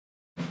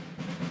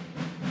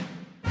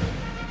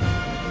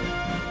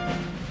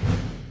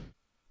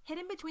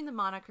Hidden between the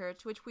moniker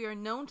to which we are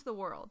known to the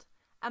world,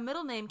 a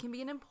middle name can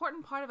be an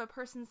important part of a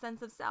person's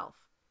sense of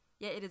self,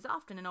 yet it is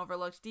often an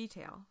overlooked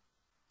detail.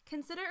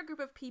 Consider a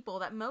group of people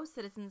that most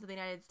citizens of the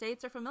United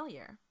States are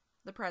familiar: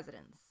 the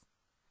presidents.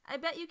 I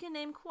bet you can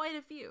name quite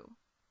a few.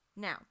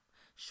 Now,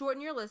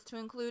 shorten your list to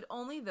include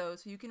only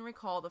those who you can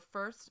recall the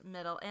first,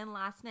 middle, and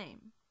last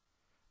name.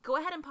 Go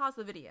ahead and pause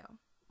the video.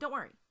 Don't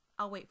worry,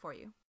 I'll wait for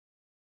you.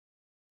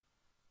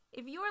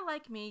 If you are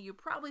like me, you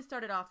probably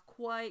started off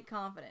quite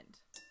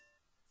confident.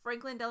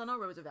 Franklin Delano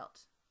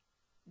Roosevelt,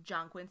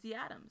 John Quincy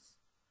Adams,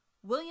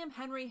 William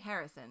Henry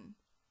Harrison,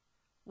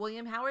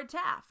 William Howard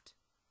Taft,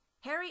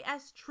 Harry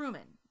S.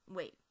 Truman.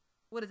 Wait,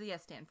 what does the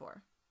S stand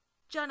for?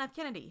 John F.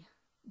 Kennedy,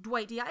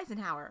 Dwight D.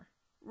 Eisenhower,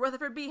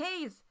 Rutherford B.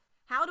 Hayes.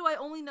 How do I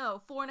only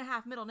know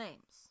 4.5 middle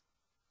names?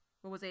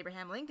 What was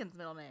Abraham Lincoln's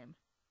middle name?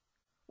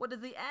 What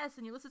does the S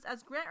in Ulysses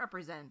S. Grant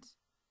represent?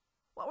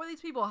 What were these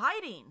people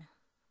hiding?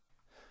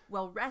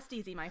 Well, rest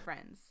easy, my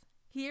friends.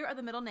 Here are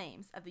the middle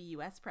names of the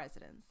U.S.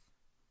 presidents.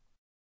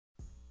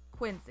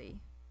 Quincy,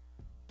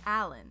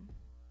 Allen,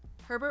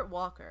 Herbert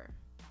Walker,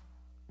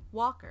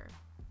 Walker,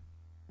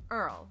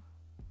 Earl,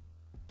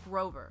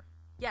 Grover.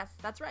 Yes,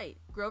 that's right.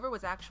 Grover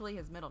was actually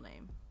his middle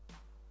name.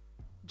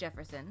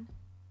 Jefferson,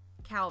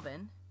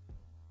 Calvin,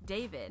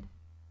 David,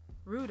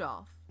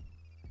 Rudolph,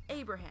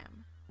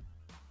 Abraham.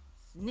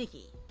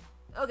 Sneaky.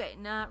 Okay,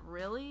 not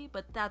really,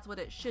 but that's what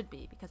it should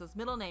be, because his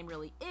middle name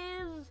really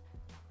is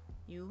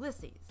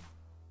Ulysses.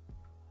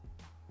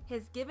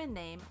 His given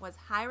name was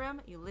Hiram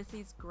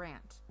Ulysses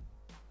Grant.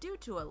 Due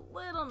to a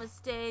little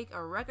mistake,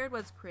 a record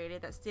was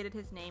created that stated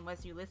his name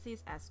was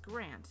Ulysses S.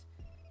 Grant.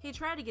 He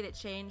tried to get it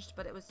changed,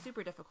 but it was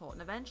super difficult,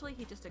 and eventually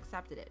he just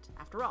accepted it.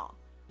 After all,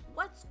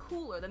 what's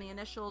cooler than the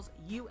initials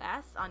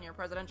US on your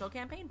presidential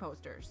campaign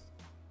posters?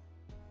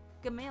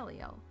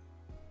 Gamaliel.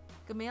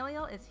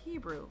 Gamaliel is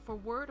Hebrew for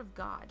Word of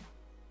God.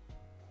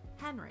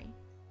 Henry,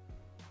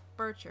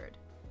 Burchard,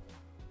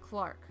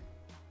 Clark,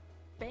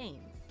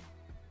 Baines,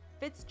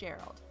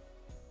 Fitzgerald,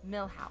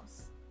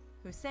 Milhouse,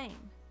 Hussein,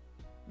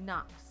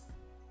 Knox,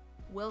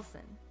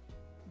 Wilson,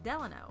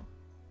 Delano,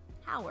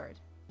 Howard,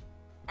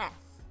 S.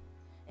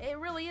 It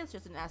really is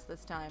just an S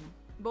this time.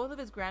 Both of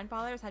his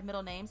grandfathers had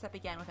middle names that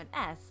began with an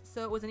S,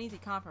 so it was an easy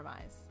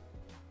compromise.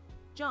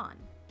 John,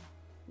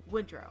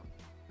 Woodrow.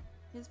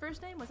 His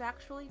first name was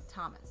actually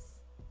Thomas.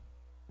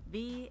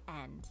 The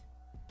end.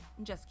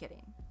 Just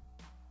kidding.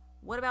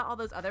 What about all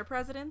those other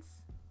presidents?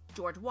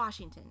 George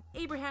Washington,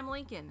 Abraham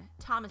Lincoln,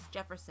 Thomas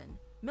Jefferson,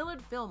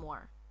 Millard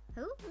Fillmore.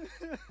 Who?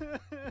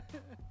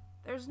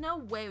 There's no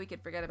way we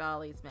could forget about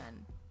all these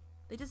men.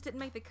 They just didn't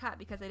make the cut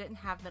because they didn't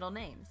have middle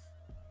names.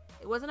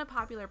 It wasn't a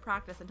popular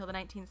practice until the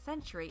 19th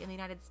century in the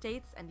United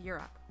States and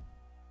Europe.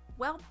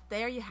 Well,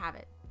 there you have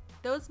it.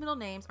 Those middle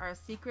names are a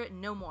secret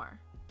no more.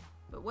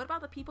 But what about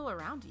the people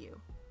around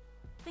you?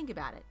 Think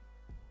about it.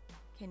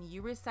 Can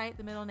you recite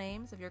the middle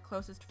names of your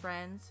closest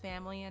friends,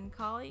 family, and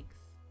colleagues?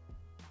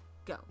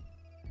 Go.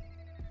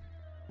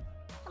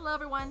 Hello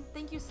everyone,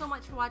 thank you so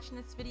much for watching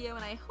this video,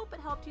 and I hope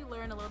it helped you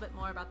learn a little bit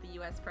more about the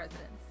US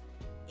presidents.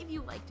 If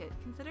you liked it,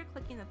 consider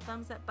clicking the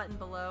thumbs up button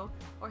below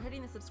or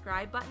hitting the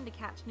subscribe button to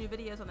catch new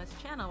videos on this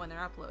channel when they're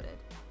uploaded.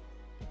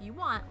 If you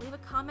want, leave a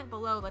comment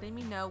below letting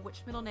me know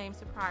which middle name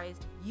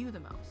surprised you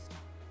the most.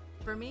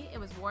 For me, it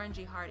was Warren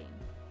G. Harding.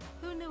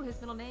 Who knew his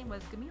middle name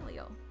was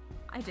Gamaliel?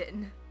 I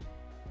didn't.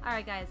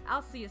 Alright guys,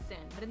 I'll see you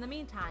soon, but in the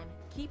meantime,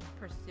 keep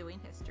pursuing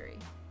history.